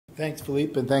Thanks,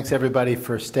 Philippe, and thanks everybody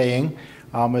for staying.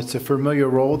 It's a familiar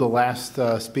role, the last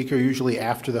speaker, usually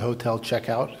after the hotel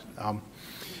checkout.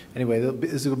 Anyway,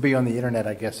 this will be on the internet,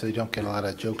 I guess, so you don't get a lot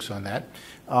of jokes on that.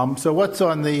 So what's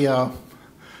on the,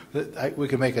 we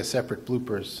can make a separate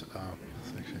bloopers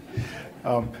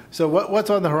section. So what's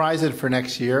on the horizon for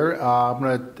next year? I'm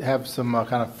going to have some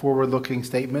kind of forward-looking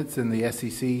statements in the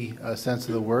SEC sense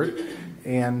of the word,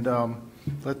 and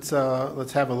let's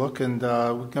have a look, and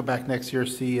we'll come back next year,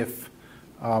 see if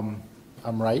I'm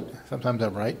right. Sometimes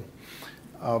I'm right.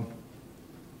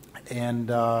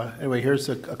 Anyway, here's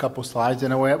a couple slides,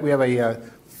 and we have a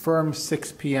firm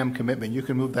 6 p.m. commitment. You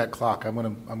can move that clock. I'm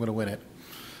gonna win it.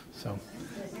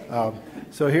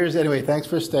 So here's, anyway, thanks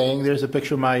for staying. There's a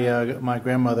picture of my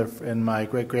grandmother and my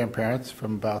great-grandparents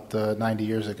from about 90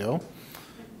 years ago.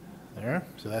 There,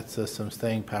 so that's some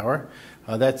staying power.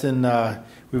 That's in,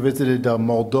 we visited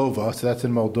Moldova, so that's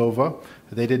in Moldova.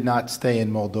 They did not stay in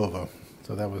Moldova,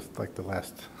 so that was like the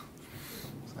last.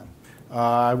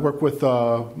 I work with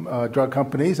drug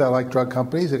companies. I like drug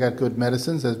companies. They got good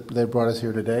medicines. They brought us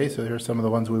here today, so here's some of the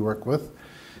ones we work with.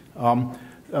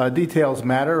 Details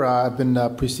matter. I've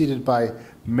been preceded by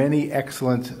many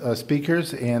excellent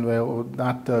speakers, and we'll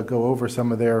not go over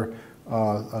some of their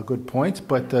good points,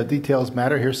 but details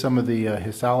matter. Here's some of the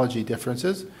histology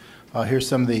differences. Here's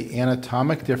some of the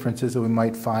anatomic differences that we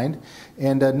might find.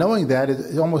 And knowing that,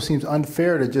 it almost seems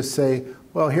unfair to just say,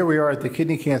 well, here we are at the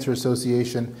Kidney Cancer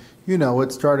Association. You know,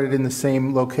 it started in the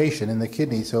same location, in the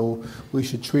kidney, so we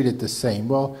should treat it the same.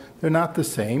 Well, they're not the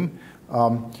same.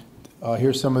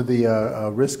 Here's some of the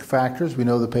risk factors. We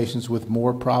know the patients with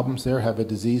more problems there have a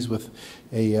disease with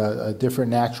a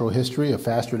different natural history, a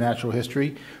faster natural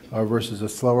history versus a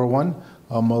slower one.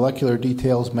 Molecular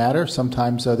details matter.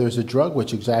 Sometimes there's a drug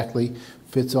which exactly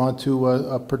fits onto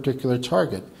a particular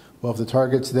target. Well, if the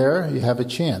target's there, you have a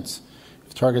chance.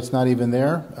 If the target's not even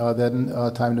there, then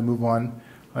time to move on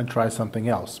and try something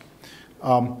else.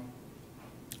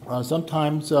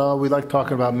 Sometimes we like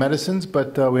talking about medicines,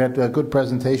 but we had good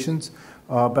presentations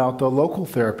about the local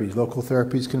therapies. Local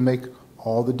therapies can make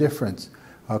all the difference.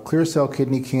 Clear cell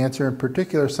kidney cancer in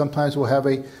particular sometimes will have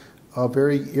a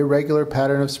very irregular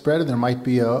pattern of spread, and there might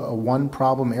be a one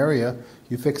problem area.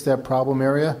 You fix that problem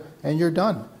area and you're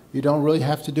done. You don't really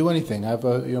have to do anything. I have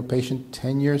a patient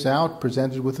 10 years out,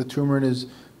 presented with a tumor in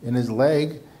his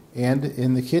leg and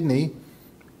in the kidney.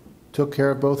 Took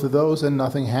care of both of those, and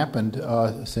nothing happened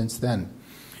since then.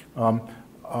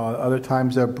 Other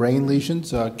times, brain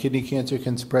lesions. Kidney cancer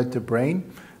can spread to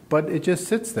brain, but it just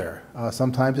sits there.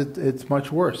 Sometimes it's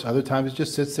much worse. Other times, it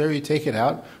just sits there. You take it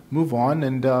out, move on,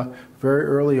 and very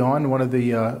early on, one of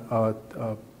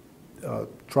the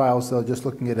trials, just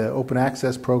looking at an open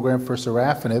access program for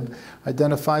sorafenib,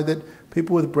 identified that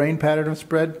people with brain pattern of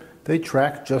spread, they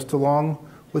track just along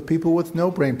with people with no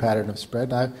brain pattern of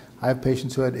spread. I have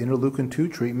patients who had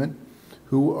interleukin-2 treatment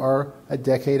who are a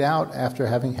decade out after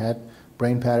having had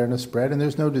brain pattern of spread, and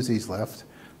there's no disease left.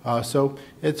 So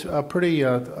it's pretty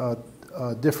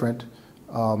different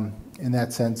in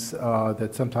that sense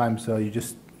that sometimes you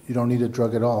don't need a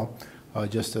drug at all,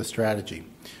 just a strategy.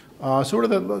 So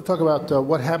let's talk about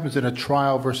what happens in a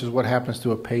trial versus what happens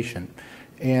to a patient.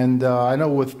 And I know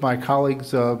with my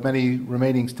colleagues, many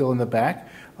remaining still in the back,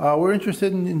 we're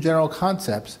interested in general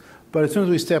concepts, but as soon as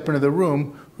we step into the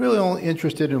room, really only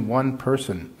interested in one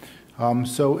person.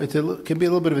 So it can be a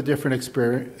little bit of a different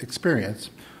experience.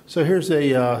 So here's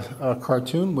a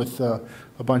cartoon with a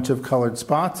bunch of colored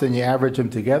spots, and you average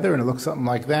them together, and it looks something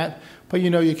like that. But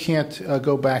you can't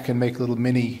go back and make little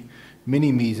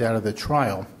mini-me's out of the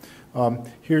trial.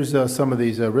 Here's some of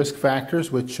these risk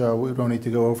factors, which we don't need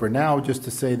to go over now, just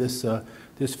to say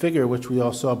this figure, which we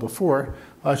all saw before,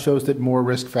 shows that more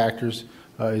risk factors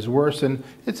is worse. And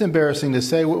it's embarrassing to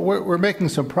say we're making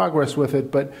some progress with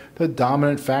it, but the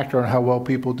dominant factor on how well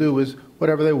people do is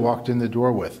whatever they walked in the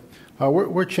door with.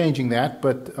 We're changing that,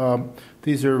 but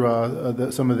these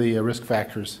are some of the risk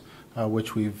factors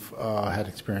which we've had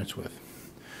experience with.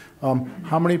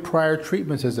 How many prior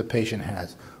treatments as a patient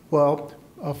has? Well,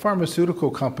 pharmaceutical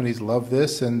companies love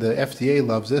this, and the FDA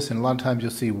loves this, and a lot of times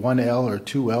you'll see 1L or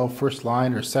 2L, first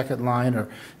line or second line, or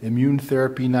immune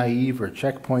therapy naive or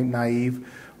checkpoint naive.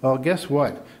 Well, guess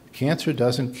what? Cancer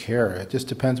doesn't care. It just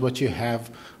depends what you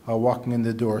have walking in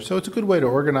the door. So it's a good way to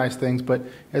organize things, but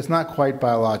it's not quite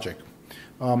biologic.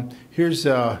 Here's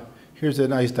a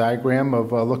nice diagram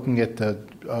of looking at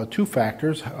two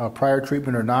factors, prior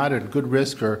treatment or not, and good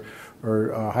risk or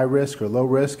high risk or low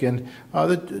risk. And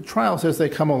the trials, as they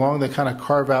come along, they kind of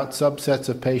carve out subsets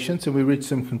of patients, and we reach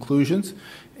some conclusions.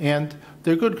 And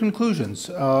they're good conclusions.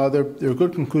 They're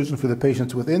good conclusions for the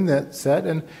patients within that set,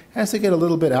 and as they get a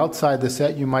little bit outside the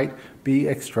set, you might be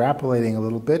extrapolating a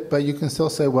little bit, but you can still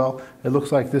say, well, it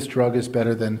looks like this drug is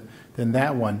better than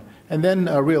that one. And then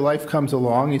real life comes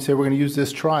along, you say, we're going to use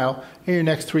this trial, and your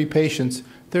next 3 patients,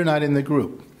 they're not in the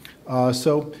group.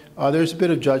 So there's a bit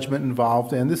of judgment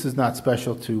involved, and this is not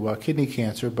special to kidney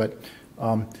cancer, but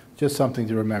just something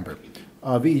to remember.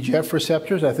 VEGF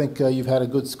receptors, I think you've had a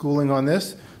good schooling on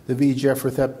this. The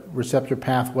VEGF receptor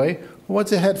pathway.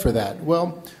 What's ahead for that?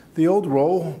 Well, the old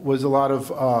role was a lot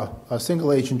of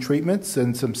single-agent treatments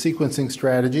and some sequencing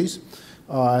strategies,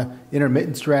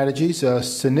 intermittent strategies.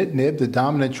 Sunitinib, the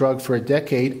dominant drug for a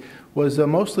decade, was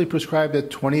mostly prescribed at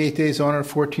 28 days on or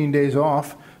 14 days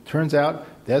off. Turns out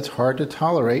that's hard to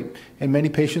tolerate, and many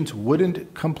patients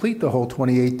wouldn't complete the whole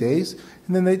 28 days,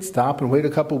 and then they'd stop and wait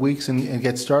a couple weeks and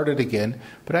get started again.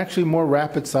 But actually more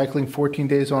rapid cycling, 14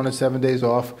 days on and 7 days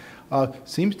off,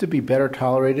 seems to be better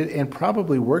tolerated and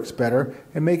probably works better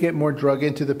and may get more drug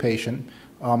into the patient.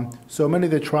 So many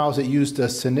of the trials that used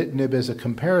sunitinib as a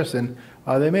comparison,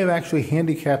 they may have actually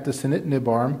handicapped the sunitinib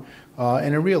arm,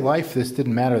 and in real life this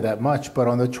didn't matter that much, but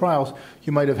on the trials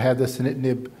you might have had the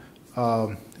sunitinib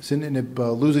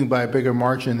losing by a bigger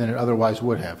margin than it otherwise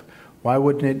would have. Why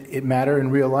wouldn't it matter in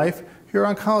real life? Your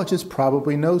oncologist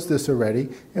probably knows this already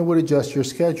and would adjust your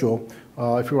schedule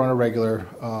if you're on a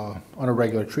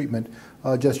regular treatment.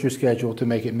 Adjust your schedule to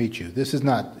make it meet you. This is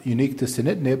not unique to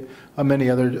sunitinib. Many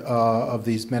other of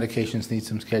these medications need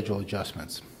some schedule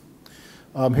adjustments.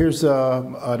 Here's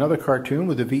another cartoon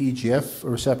with the VEGF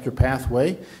receptor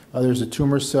pathway. There's a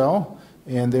tumor cell,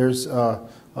 and there's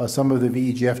some of the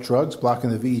VEGF drugs blocking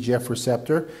the VEGF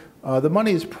receptor. The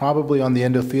money is probably on the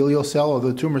endothelial cell,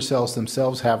 although the tumor cells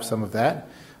themselves have some of that.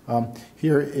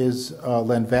 Here is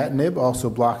lenvatinib, also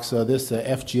blocks this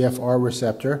FGFR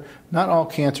receptor. Not all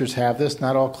cancers have this,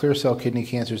 not all clear cell kidney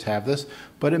cancers have this,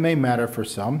 but it may matter for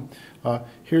some.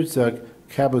 Here's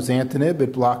cabozantinib,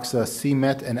 it blocks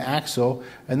c-Met and AXL,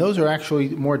 and those are actually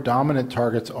more dominant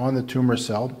targets on the tumor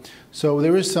cell. So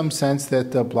there is some sense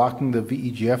that blocking the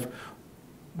VEGF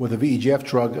with a VEGF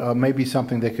drug may be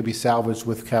something that could be salvaged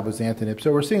with cabozantinib.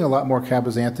 So we're seeing a lot more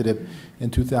cabozantinib in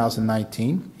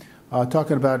 2019.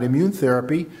 Talking about immune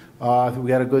therapy, we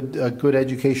got a good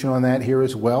education on that here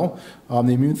as well.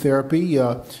 The immune therapy,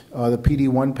 the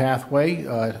PD-1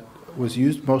 pathway was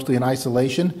used mostly in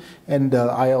isolation, and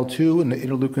IL-2 and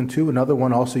interleukin-2, another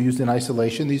one also used in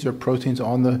isolation. These are proteins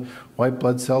on the white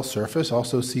blood cell surface,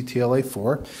 also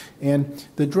CTLA-4. And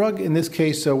the drug in this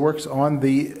case works on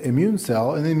the immune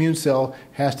cell, and the immune cell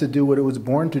has to do what it was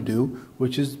born to do,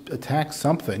 which is attack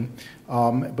something,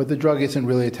 but the drug isn't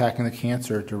really attacking the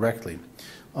cancer directly.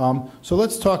 So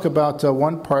let's talk about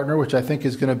one partner, which I think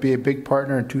is going to be a big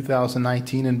partner in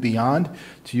 2019 and beyond,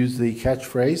 to use the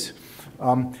catchphrase.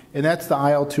 And that's the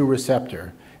IL-2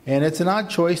 receptor. And it's an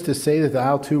odd choice to say that the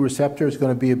IL-2 receptor is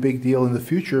going to be a big deal in the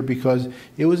future because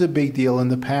it was a big deal in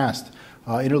the past.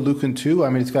 Interleukin-2, I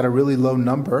mean, it's got a really low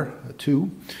number, 2,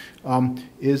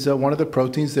 is one of the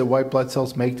proteins that white blood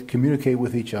cells make to communicate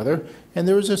with each other. And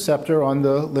there is a receptor on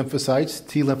the lymphocytes,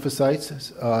 T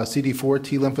lymphocytes, CD4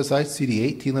 T lymphocytes,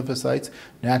 CD8 T lymphocytes,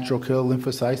 natural killer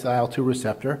lymphocytes, the IL-2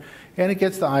 receptor. And it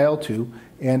gets the IL-2,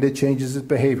 and it changes its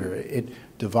behavior. It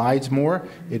divides more,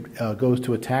 it goes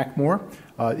to attack more.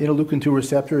 Interleukin-2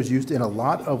 receptor is used in a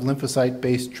lot of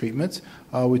lymphocyte-based treatments.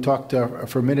 We talked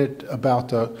for a minute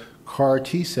about CAR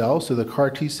T cells. So the CAR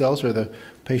T cells are the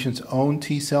patient's own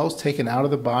T cells taken out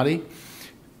of the body,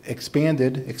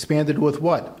 expanded with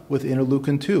what? With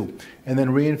interleukin-2, and then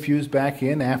reinfused back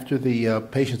in after the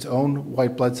patient's own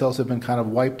white blood cells have been kind of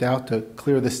wiped out to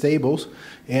clear the stables,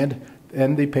 and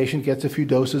then the patient gets a few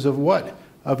doses of what?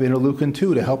 Of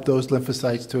interleukin-2 to help those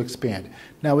lymphocytes to expand.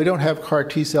 Now, we don't have CAR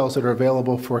T cells that are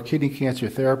available for kidney cancer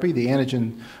therapy. The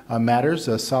antigen matters.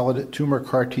 Solid tumor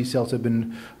CAR T cells have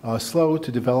been slow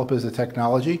to develop as a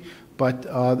technology, but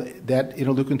that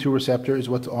interleukin-2 receptor is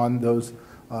what's on those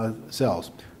cells.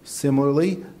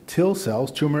 Similarly, TIL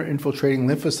cells, tumor-infiltrating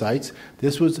lymphocytes,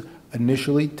 this was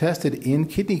initially tested in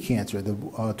kidney cancer.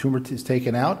 The tumor is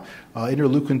taken out,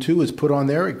 interleukin-2 is put on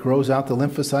there, it grows out the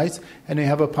lymphocytes, and you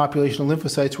have a population of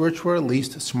lymphocytes which were at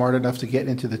least smart enough to get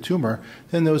into the tumor.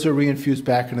 Then those are reinfused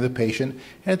back into the patient,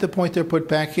 and at the point they're put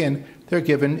back in, they're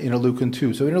given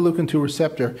interleukin-2. So interleukin-2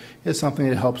 receptor is something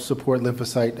that helps support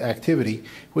lymphocyte activity,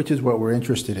 which is what we're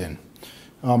interested in.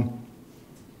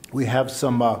 We have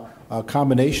some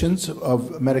combinations of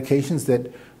medications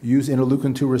that use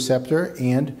interleukin-2 receptor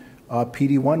and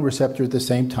PD-1 receptor at the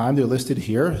same time. They're listed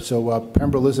here. So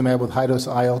pembrolizumab with high-dose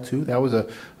IL-2, that was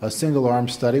a single-arm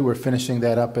study. We're finishing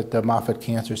that up at the Moffitt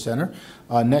Cancer Center.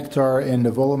 Nectar and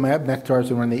nivolumab. Nectar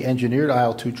is one of the engineered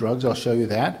IL-2 drugs. I'll show you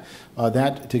that.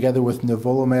 That together with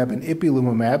nivolumab and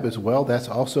ipilimumab as well. That's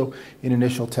also in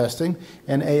initial testing.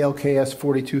 And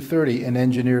ALKS4230, an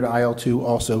engineered IL-2,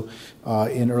 also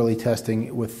in early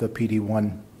testing with the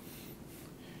PD-1.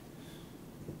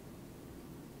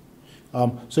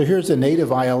 So here's a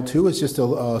native IL-2. It's just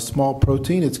a small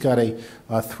protein. It's got a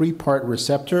three-part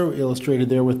receptor illustrated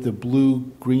there with the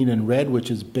blue, green, and red, which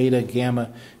is beta,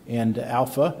 gamma, and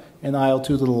alpha. And the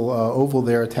IL-2 little oval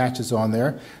there attaches on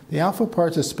there. The alpha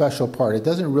part's a special part. It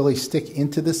doesn't really stick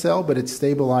into the cell, but it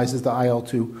stabilizes the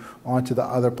IL-2 onto the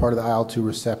other part of the IL-2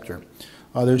 receptor.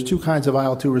 There's two kinds of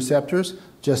IL-2 receptors,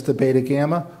 just the beta,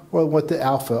 gamma, or with the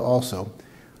alpha also.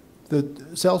 The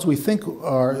cells we think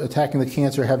are attacking the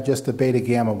cancer have just the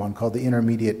beta-gamma one, called the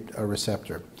intermediate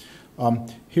receptor.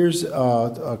 Here's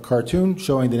a cartoon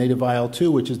showing the native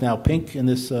IL-2, which is now pink in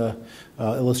this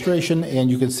illustration,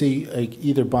 and you can see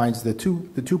either binds the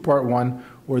two-part one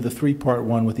or the three-part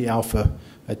one with the alpha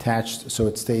attached, so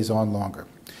it stays on longer.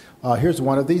 Here's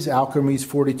one of these, Alkermes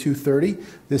 4230.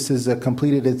 This has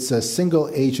completed its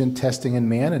single-agent testing in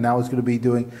man, and now it's going to be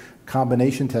doing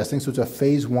combination testing, so it's a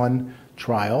phase 1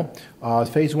 trial.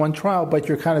 Phase 1 trial, but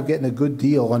you're kind of getting a good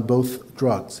deal on both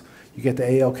drugs. You get the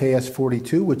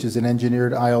ALKS42, which is an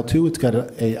engineered IL-2. It's got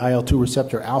a IL-2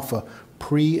 receptor alpha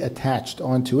pre-attached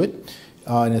onto it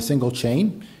in a single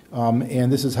chain.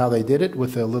 And this is how they did it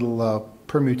with a little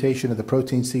permutation of the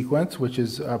protein sequence, which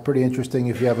is pretty interesting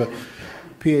if you have a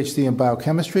PhD in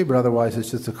biochemistry, but otherwise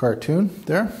it's just a cartoon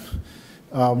there.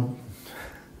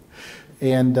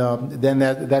 And then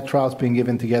that trial is being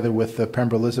given together with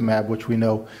pembrolizumab, which we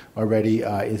know already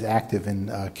is active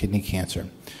in kidney cancer.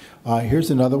 Here's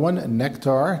another one,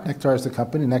 Nectar. Nectar is the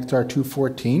company, Nectar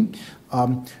 214.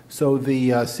 So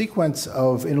the sequence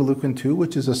of interleukin-2,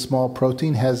 which is a small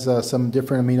protein, has some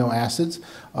different amino acids.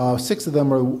 6 of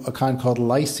them are a kind called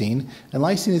lysine, and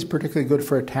lysine is particularly good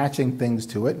for attaching things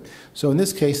to it. So in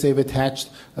this case, they've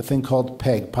attached a thing called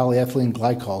PEG, polyethylene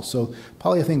glycol. So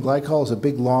polyethylene glycol is a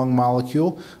big, long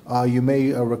molecule. You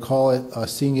may recall it,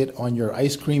 seeing it on your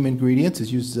ice cream ingredients.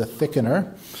 It's used as a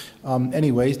thickener.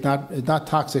 Anyways, it's not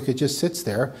toxic, it just sits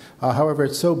there. However,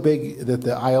 it's so big that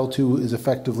the IL-2 is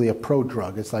effectively a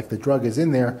prodrug. It's like the drug is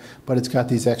in there, but it's got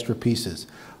these extra pieces.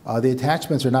 The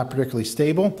attachments are not particularly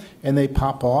stable, and they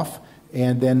pop off.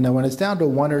 And then when it's down to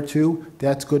 1 or 2,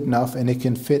 that's good enough, and it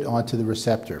can fit onto the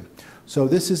receptor. So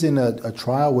this is in a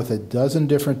trial with a dozen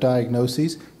different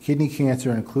diagnoses, kidney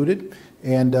cancer included,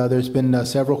 and there's been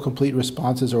several complete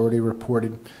responses already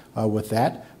reported with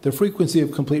that. The frequency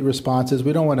of complete responses,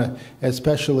 we don't want to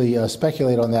especially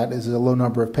speculate on that. This is a low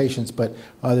number of patients, but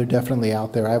they're definitely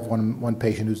out there. I have one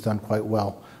patient who's done quite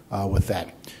well with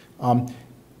that.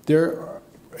 There are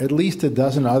at least a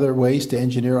dozen other ways to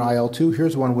engineer IL-2.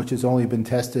 Here's one which has only been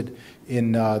tested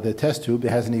in the test tube. It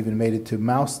hasn't even made it to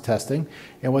mouse testing.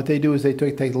 And what they do is they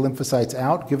take the lymphocytes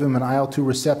out, give them an IL-2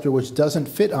 receptor which doesn't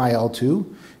fit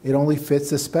IL-2. It only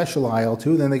fits a special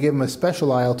IL-2. Then they give them a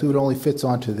special IL-2. It only fits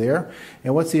onto there.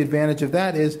 And what's the advantage of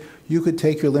that is you could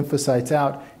take your lymphocytes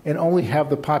out and only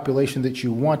have the population that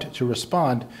you want to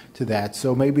respond to that.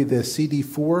 So maybe the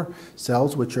CD4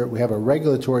 cells, which we have a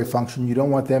regulatory function, you don't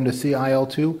want them to see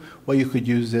IL-2. Well, you could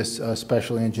use this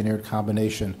specially engineered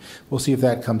combination. We'll see if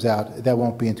that comes out. That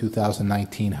won't be in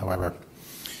 2019, however.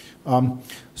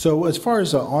 So as far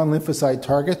as on lymphocyte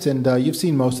targets, and you've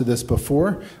seen most of this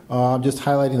before, I'm just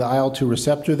highlighting the IL-2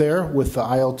 receptor there with the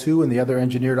IL-2 and the other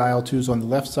engineered IL-2s on the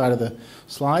left side of the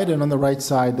slide, and on the right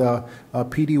side,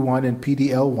 PD-1 and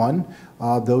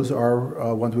PD-L1. Those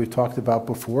are ones we've talked about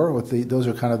before. Those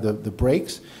are kind of the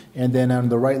breaks. And then on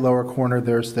the right lower corner,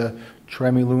 there's the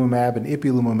tremelimumab and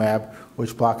ipilimumab,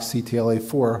 which blocks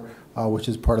CTLA-4, which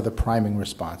is part of the priming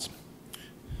response.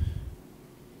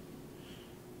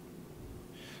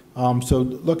 So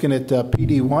looking at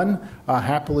PD-1,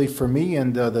 happily for me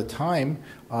and the time,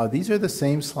 these are the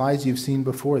same slides you've seen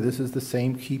before. This is the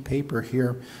same key paper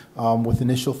here with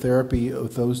initial therapy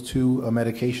of those two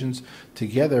medications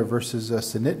together versus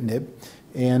sunitinib.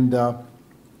 And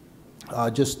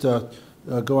just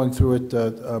going through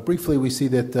it briefly, we see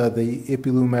that the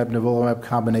ipilimumab-nivolumab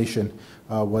combination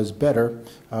was better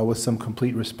with some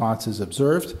complete responses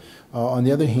observed. On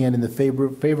the other hand, in the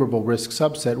favorable risk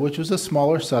subset, which was a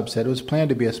smaller subset, it was planned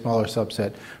to be a smaller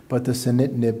subset, but the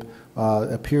sunitinib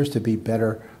appears to be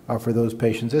better for those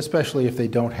patients, especially if they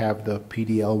don't have the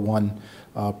PD-L1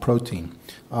 protein.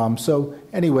 So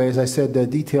anyway, as I said, the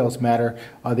details matter.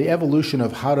 The evolution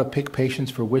of how to pick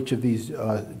patients for which of these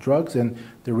drugs, and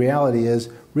the reality is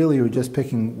really we're just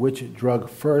picking which drug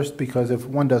first, because if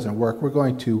one doesn't work, we're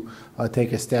going to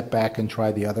take a step back and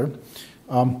try the other.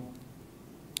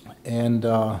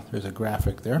 There's a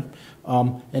graphic there.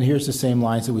 And here's the same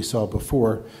lines that we saw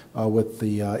before with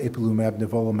the ipilimumab,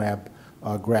 nivolumab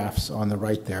graphs on the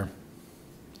right there.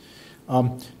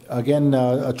 Again,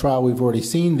 a trial we've already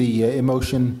seen, the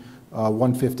Emotion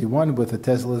 151 with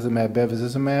atezolizumab,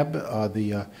 bevacizumab,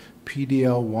 the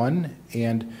PD-L1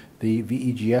 and the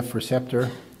VEGF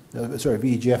receptor,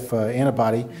 VEGF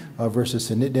antibody versus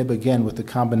sunitinib, again with the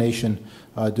combination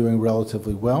doing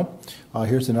relatively well.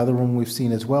 Here's another one we've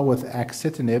seen as well with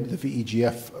axitinib, the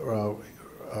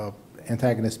VEGF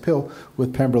antagonist pill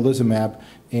with pembrolizumab,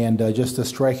 and just a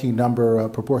striking number,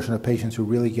 proportion of patients who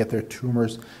really get their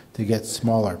tumors to get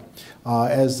smaller.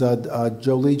 As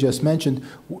Jolie just mentioned,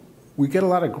 we get a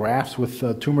lot of graphs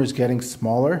with tumors getting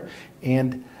smaller,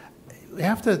 and we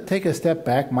have to take a step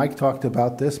back. Mike talked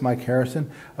about this, Mike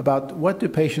Harrison, about what do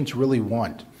patients really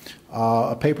want.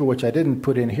 A paper which I didn't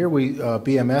put in here,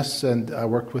 BMS, and I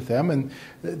worked with them, and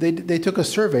they took a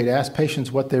survey to ask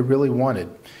patients what they really wanted.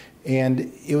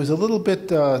 And it was a little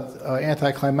bit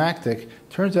anticlimactic.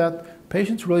 Turns out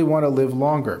patients really want to live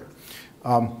longer.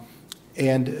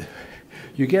 And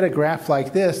you get a graph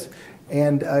like this,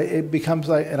 and it becomes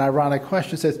like an ironic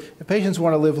question. It says, if patients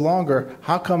want to live longer,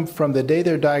 how come from the day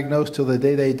they're diagnosed till the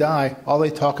day they die, all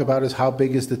they talk about is how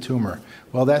big is the tumor?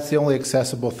 Well, that's the only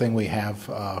accessible thing we have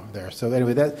there. So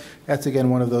anyway, that's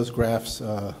again one of those graphs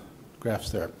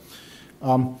there.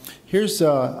 Here's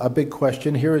a big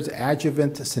question. Here is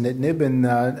adjuvant sunitinib,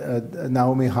 and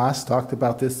Naomi Haas talked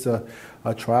about this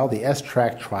trial, the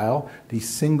S-TRACK trial, the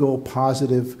single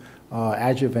positive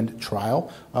adjuvant trial.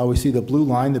 We see the blue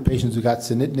line, the patients who got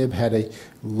sunitinib had a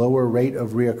lower rate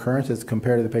of reoccurrence as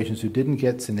compared to the patients who didn't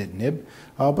get sunitinib,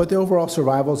 but the overall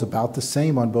survival is about the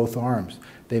same on both arms.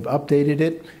 They've updated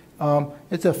it.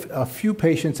 It's a few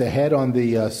patients ahead on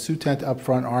the Sutent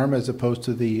upfront arm as opposed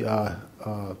to the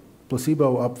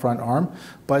placebo upfront arm,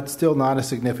 but still not a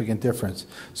significant difference.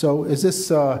 So is this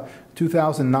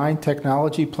 2009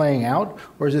 technology playing out,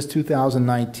 or is this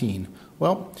 2019?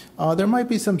 Well, there might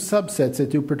be some subsets that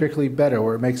do particularly better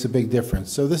where it makes a big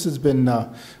difference. So this has been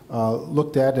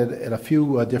looked at a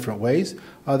few different ways.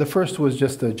 The first was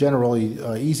just a generally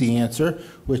easy answer,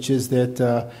 which is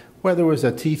that whether it was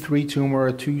a T3 tumor,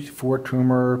 a T4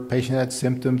 tumor, patient had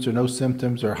symptoms or no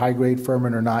symptoms, or high-grade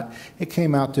Furman or not, it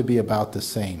came out to be about the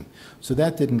same. So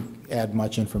that didn't add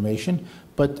much information.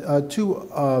 But two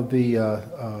of the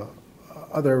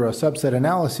other subset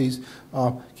analyses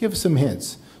give some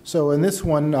hints. So in this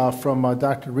one from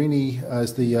Dr. Rini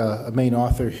as the main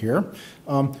author here,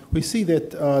 we see that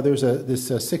there's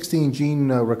this 16-gene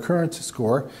recurrence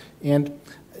score, and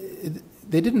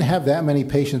they didn't have that many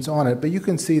patients on it, but you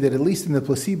can see that at least in the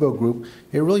placebo group,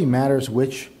 it really matters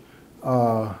which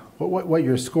what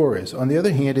your score is. On the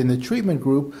other hand, in the treatment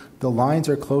group, the lines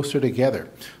are closer together.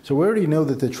 So we already know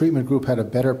that the treatment group had a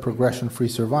better progression-free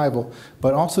survival,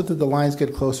 but also that the lines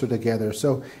get closer together.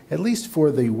 So at least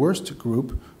for the worst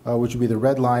group, which would be the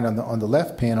red line on the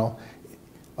left panel,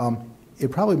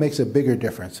 it probably makes a bigger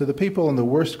difference. So the people in the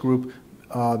worst group,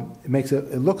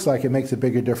 it looks like it makes a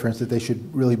bigger difference, that they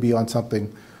should really be on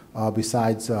something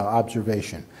besides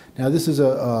observation. Now, this is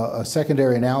a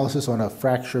secondary analysis on a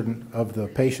fraction of the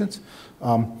patients,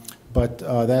 but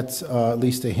that's at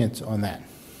least a hint on that.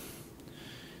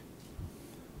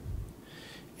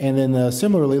 And then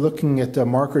similarly, looking at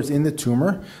markers in the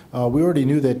tumor, we already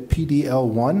knew that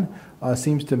PD-L1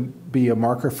 seems to be a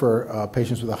marker for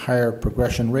patients with a higher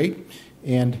progression rate.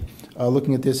 And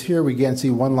looking at this here, we again see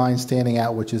one line standing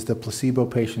out, which is the placebo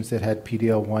patients that had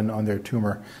PD-L1 on their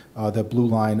tumor, the blue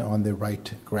line on the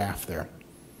right graph there.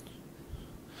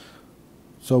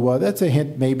 So that's a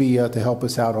hint maybe to help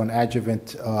us out on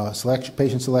adjuvant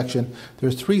patient selection.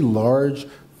 There's three large,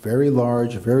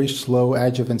 very slow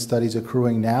adjuvant studies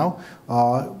accruing now.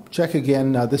 Check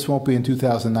again, this won't be in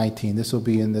 2019. This will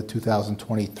be in the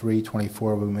 2023-24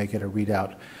 when we may get a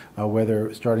readout,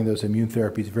 whether starting those immune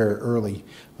therapies very early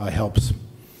helps.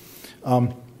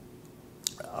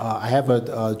 I have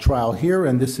a trial here,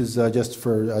 and this is just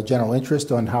for general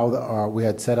interest on how we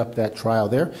had set up that trial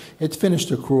there. It's finished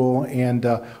accrual, and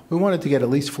we wanted to get at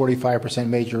least 45%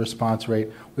 major response rate.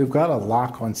 We've got a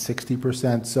lock on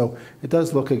 60%, so it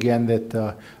does look again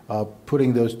that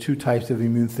putting those two types of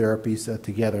immune therapies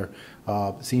together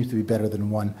seems to be better than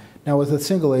one. Now, with a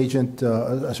single agent,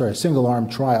 a single arm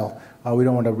trial, we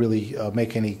don't want to really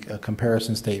make any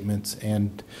comparison statements,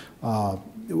 and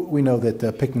we know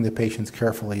that picking the patients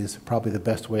carefully is probably the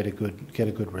best way to get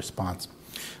a good response.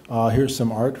 Here's some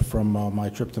art from my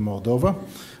trip to Moldova.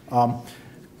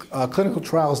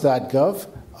 Clinicaltrials.gov.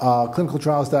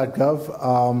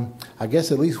 Clinicaltrials.gov, I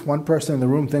guess at least one person in the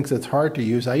room thinks it's hard to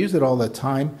use. I use it all the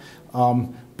time,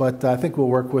 but I think we'll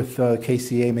work with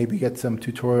KCA, maybe get some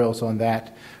tutorials on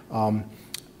that.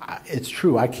 It's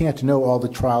true, I can't know all the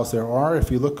trials there are.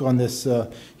 If you look on this,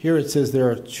 here it says there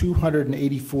are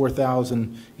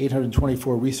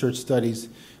 284,824 research studies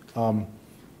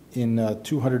in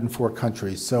 204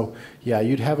 countries. So yeah,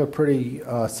 you'd have a pretty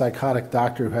psychotic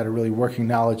doctor who had a really working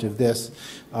knowledge of this.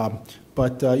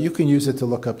 But you can use it to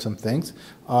look up some things.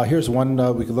 Here's one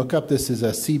we can look up. This is a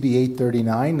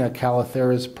CB839,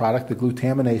 Calithera's product, the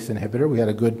glutaminase inhibitor. We had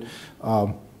a good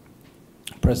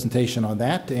presentation on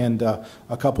that, and a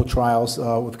couple trials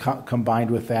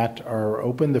combined with that are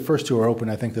open. The first two are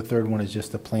open. I think the third one is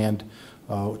just a planned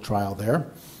trial there.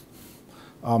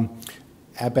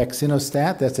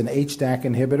 Abexinostat, that's an HDAC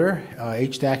inhibitor.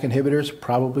 HDAC inhibitors,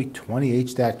 probably 20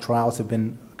 HDAC trials have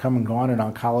been come and gone in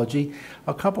oncology.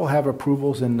 A couple have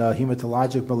approvals in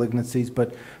hematologic malignancies,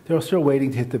 but they're still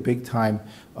waiting to hit the big time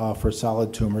for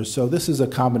solid tumors. So this is a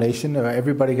combination.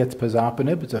 Everybody gets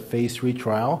pazopanib. It's a phase 3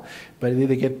 trial, but they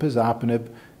either get pazopanib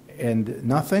and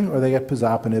nothing, or they get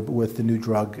pazopanib with the new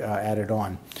drug added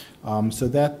on. So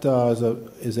that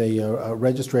is a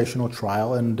registrational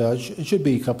trial, and it should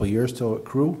be a couple of years till it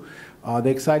accrue. The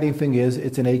exciting thing is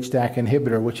it's an HDAC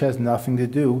inhibitor, which has nothing to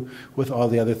do with all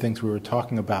the other things we were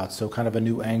talking about, so kind of a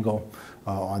new angle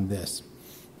on this.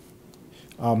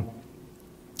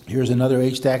 Here's another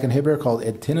HDAC inhibitor called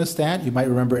entinostat. You might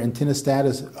remember entinostat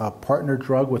is a partner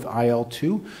drug with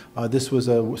IL-2. This was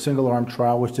a single-arm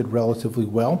trial which did relatively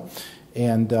well,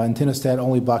 and entinostat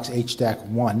only blocks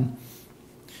HDAC1.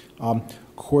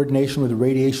 Coordination with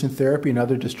radiation therapy and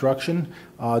other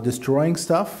destroying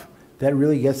stuff. That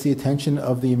really gets the attention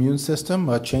of the immune system,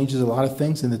 changes a lot of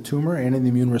things in the tumor and in the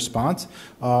immune response.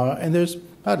 And there's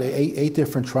about eight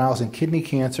different trials in kidney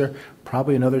cancer,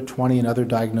 probably another 20 in other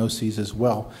diagnoses as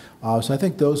well. So I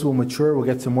think those will mature. We'll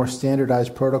get some more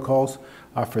standardized protocols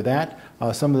for that.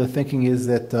 Some of the thinking is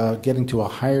that getting to a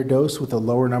higher dose with a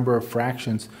lower number of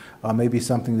fractions may be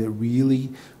something that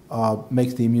really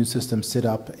makes the immune system sit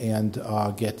up and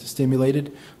get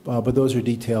stimulated. But those are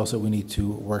details that we need to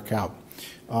work out.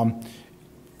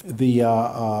 The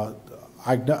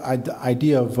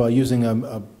idea of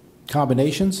using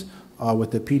combinations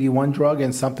with the PD-1 drug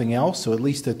and something else, so at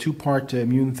least a two-part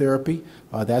immune therapy,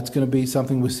 that's going to be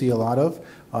something we see a lot of.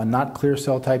 Not clear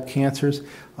cell type cancers.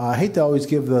 I hate to always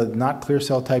give the not clear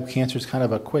cell type cancers kind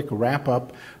of a quick wrap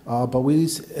up, but we,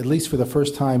 at least for the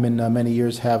first time in many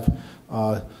years, have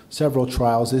several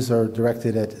trials. These are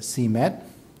directed at CMET,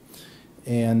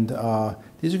 and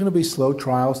these are going to be slow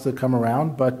trials to come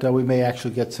around, but we may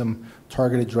actually get some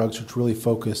targeted drugs which really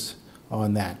focus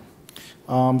on that.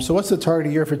 So what's the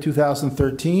target year for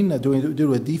 2013? Due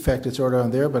to a defect, it's already on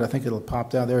there, but I think it'll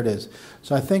pop down. There it is.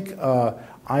 So I think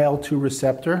IL-2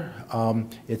 receptor,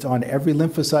 it's on every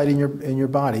lymphocyte in your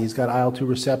body. He's got IL-2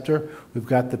 receptor. We've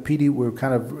got the PD. We're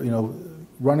kind of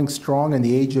running strong in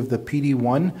the age of the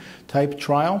PD-1 type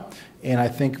trial. And I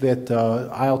think that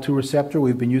IL-2 receptor,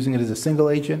 we've been using it as a single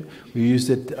agent. We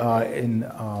used it in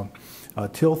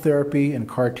TIL therapy and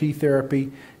CAR T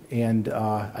therapy. And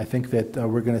I think that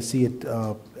we're going to see it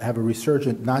have a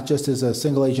resurgence, not just as a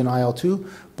single agent IL-2,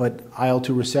 but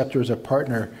IL-2 receptor as a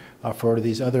partner for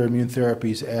these other immune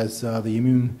therapies as the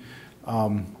immune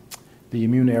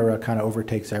era kind of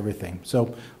overtakes everything.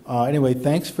 So anyway,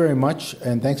 thanks very much,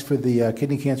 and thanks for the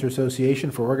Kidney Cancer Association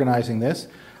for organizing this.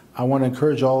 I want to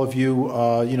encourage all of you,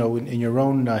 in your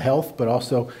own health, but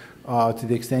also to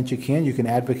the extent you can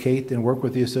advocate and work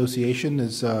with the association.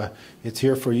 It's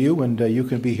here for you, and you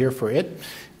can be here for it.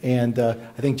 And I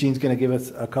think Jean's going to give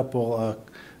us a couple.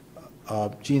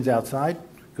 Jean's outside.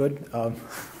 Good.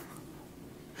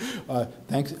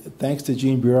 Thanks to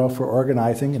Jean Bureau for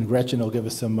organizing, and Gretchen will give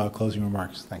us some closing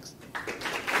remarks. Thanks.